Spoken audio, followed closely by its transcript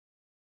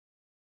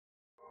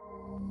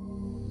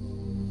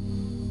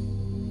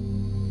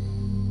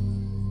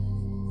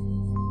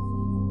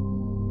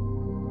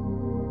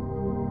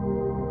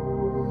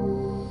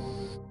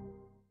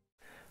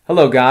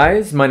Hello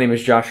guys, my name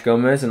is Josh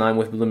Gomez and I'm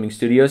with Blooming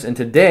Studios, and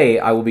today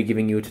I will be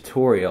giving you a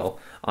tutorial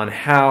on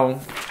how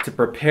to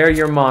prepare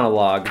your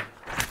monologue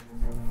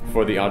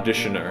for the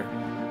auditioner.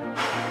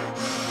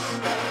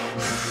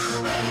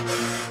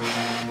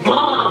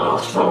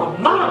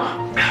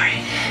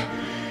 Alright,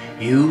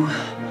 you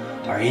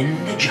are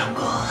in the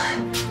jungle.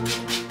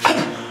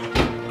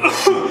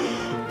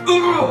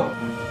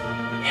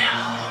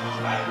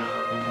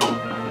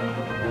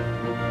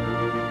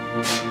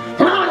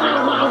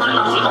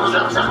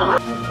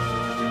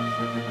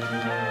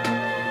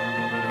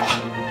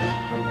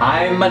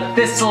 I'm a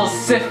thistle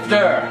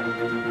sifter.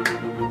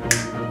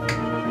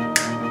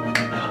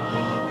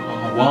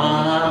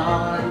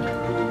 One.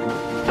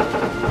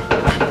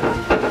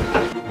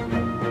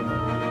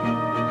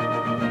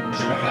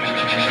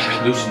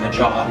 Loosen the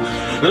jaw.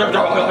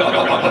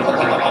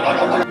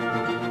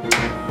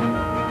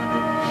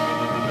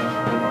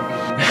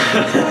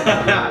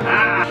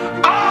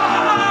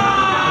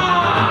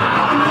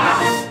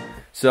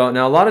 So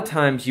now a lot of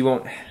times you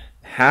won't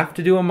have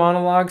to do a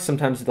monologue.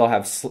 Sometimes they'll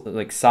have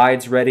like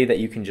sides ready that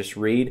you can just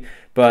read,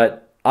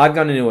 but I've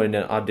gone into an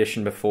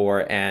audition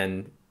before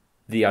and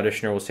the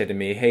auditioner will say to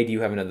me, hey, do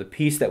you have another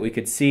piece that we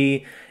could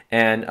see?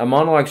 And a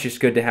monologue's just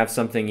good to have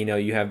something, you know,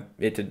 you have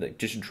it to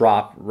just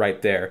drop right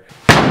there.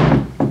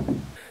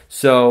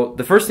 So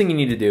the first thing you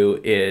need to do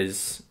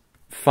is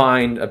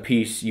find a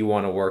piece you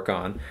want to work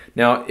on.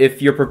 Now,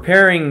 if you're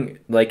preparing,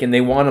 like, and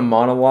they want a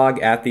monologue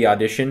at the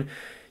audition,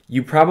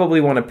 you probably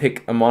want to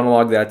pick a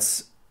monologue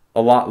that's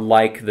a lot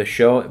like the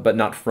show, but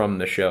not from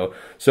the show.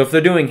 So if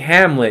they're doing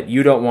Hamlet,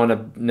 you don't want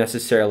to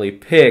necessarily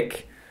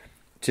pick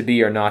To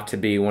Be or Not to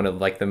Be, one of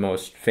like the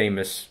most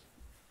famous,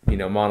 you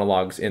know,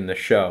 monologues in the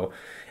show.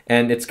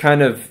 And it's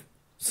kind of,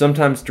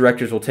 sometimes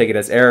directors will take it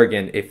as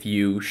arrogant if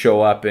you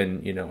show up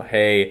and, you know,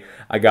 hey,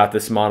 I got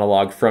this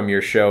monologue from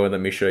your show and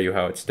let me show you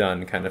how it's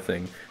done, kind of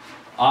thing.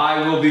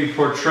 I will be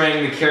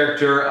portraying the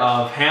character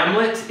of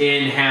Hamlet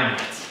in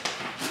Hamlet.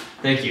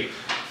 Thank you.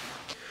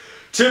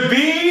 To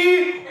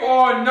be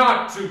or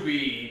not to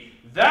be?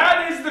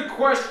 That is the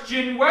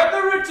question,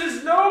 whether it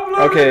is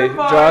nobler Okay, in the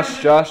mind.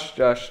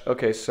 Josh.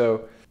 Okay,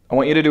 so I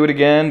want you to do it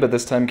again, but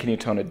this time can you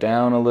tone it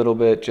down a little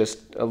bit, just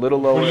a little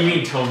lower? What do you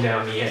mean tone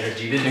down the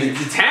energy?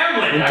 It's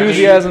Hamlet!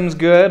 Enthusiasm's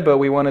good, but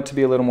we want it to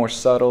be a little more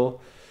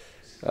subtle.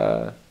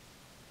 Okay.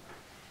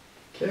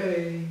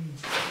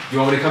 You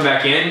want me to come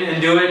back in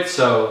and do it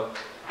so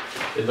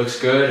it looks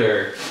good,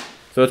 or?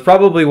 So it's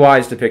probably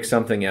wise to pick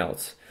something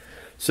else.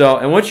 So,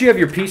 and once you have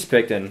your piece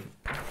picked, and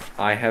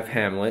I have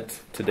Hamlet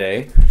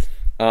today,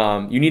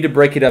 you need to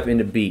break it up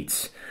into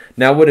beats.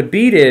 Now, what a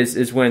beat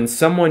is when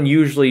someone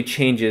usually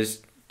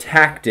changes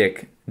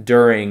tactic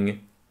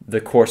during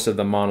the course of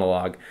the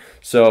monologue.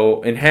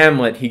 So, in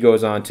Hamlet, he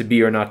goes on, to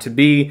be or not to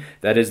be,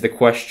 that is the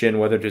question,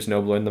 whether it is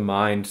nobler in the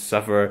mind,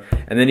 suffer,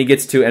 and then he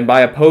gets to, and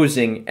by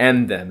opposing,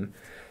 end them.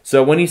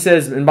 So when he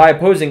says, and by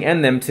opposing,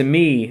 end them, to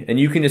me, and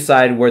you can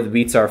decide where the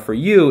beats are for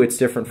you, it's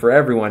different for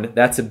everyone,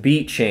 that's a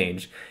beat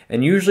change.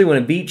 And usually when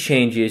a beat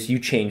changes, you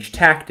change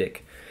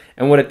tactic.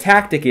 And what a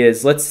tactic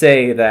is, let's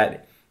say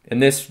that in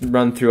this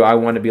run through, I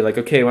want to be like,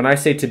 okay, when I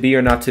say to be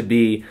or not to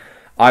be,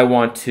 I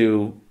want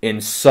to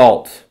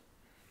insult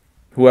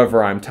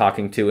whoever I'm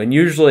talking to. And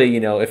usually, you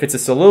know, if it's a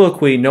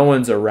soliloquy, no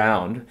one's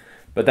around.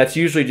 But that's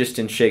usually just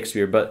in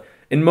Shakespeare. But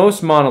in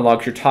most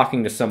monologues, you're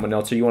talking to someone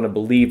else, or you want to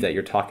believe that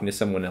you're talking to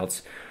someone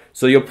else.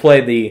 So you'll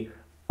play the,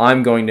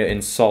 I'm going to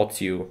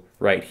insult you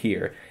right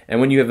here. And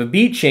when you have a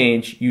beat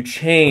change, you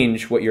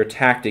change what your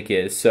tactic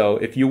is. So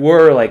if you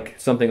were like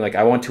something like,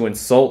 I want to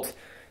insult,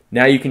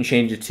 now you can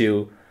change it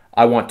to,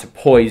 I want to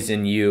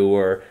poison you,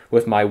 or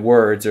with my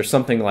words, or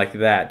something like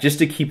that, just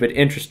to keep it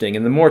interesting.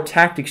 And the more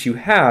tactics you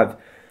have,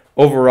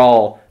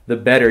 overall, the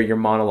better your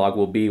monologue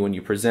will be when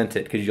you present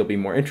it, because you'll be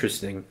more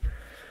interesting.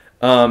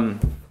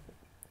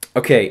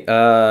 Okay,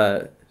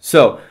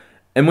 so,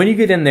 and when you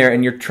get in there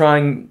and you're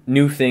trying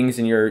new things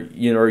and you're,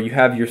 you know, or you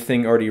have your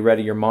thing already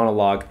ready, your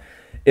monologue,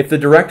 if the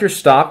director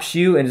stops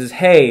you and says,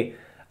 hey,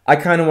 I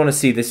kind of want to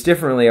see this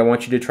differently, I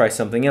want you to try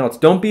something else,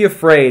 don't be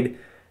afraid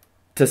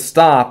to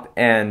stop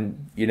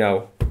and, you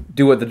know,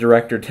 do what the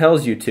director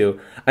tells you to.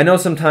 I know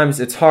sometimes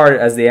it's hard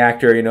as the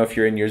actor, you know, if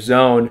you're in your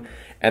zone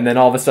and then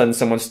all of a sudden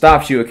someone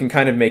stops you, it can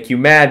kind of make you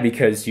mad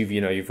because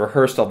you've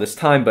rehearsed all this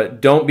time, but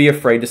don't be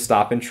afraid to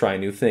stop and try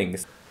new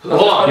things.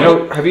 Hold on. You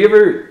know, have you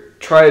ever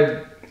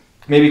tried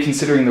maybe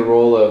considering the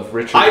role of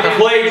Richard? I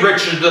played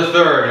Richard III,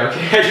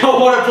 okay? I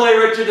don't want to play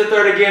Richard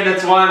III again,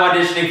 that's why I'm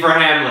auditioning for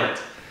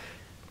Hamlet.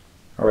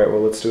 Alright,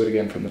 well, let's do it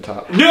again from the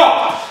top.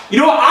 No! You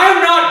know what?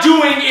 I'm not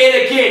doing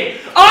it again!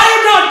 I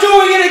am not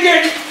doing it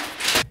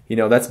again! You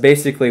know, that's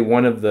basically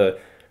one of the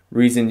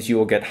reasons you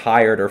will get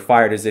hired or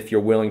fired, is if you're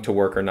willing to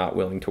work or not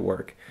willing to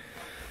work.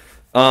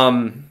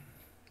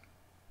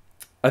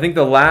 I think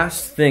the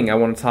last thing I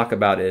want to talk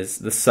about is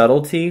the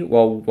subtlety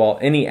while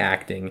any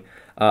acting,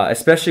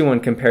 especially when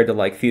compared to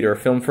like theater or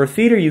film. For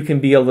theater, you can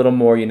be a little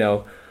more, you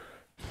know,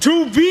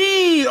 To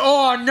be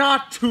or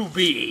not to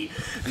be?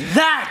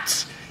 That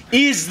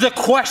is the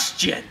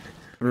question.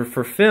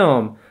 For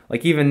film,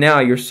 like even now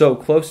you're so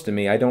close to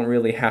me, I don't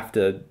really have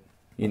to,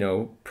 you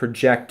know,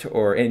 project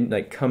or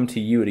like come to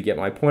you to get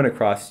my point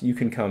across. You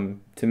can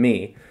come to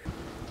me.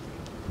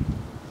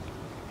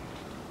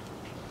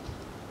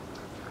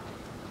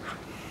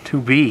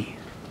 To be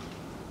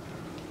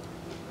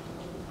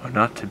or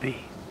not to be?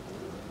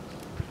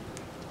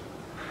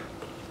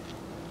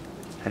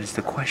 That is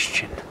the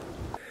question.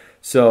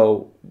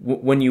 So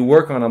when you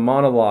work on a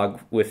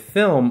monologue with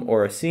film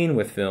or a scene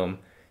with film,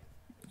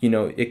 you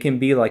know, it can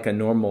be like a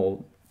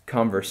normal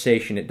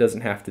conversation. It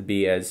doesn't have to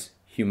be as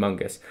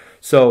humongous.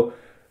 So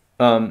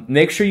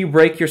make sure you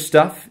break your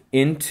stuff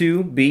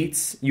into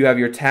beats. You have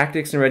your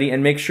tactics ready,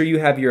 and make sure you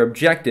have your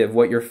objective,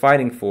 what you're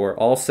fighting for,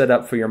 all set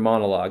up for your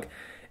monologue.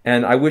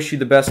 And I wish you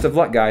the best of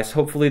luck, guys.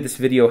 Hopefully this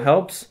video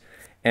helps,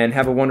 and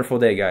have a wonderful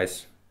day,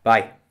 guys.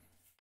 Bye.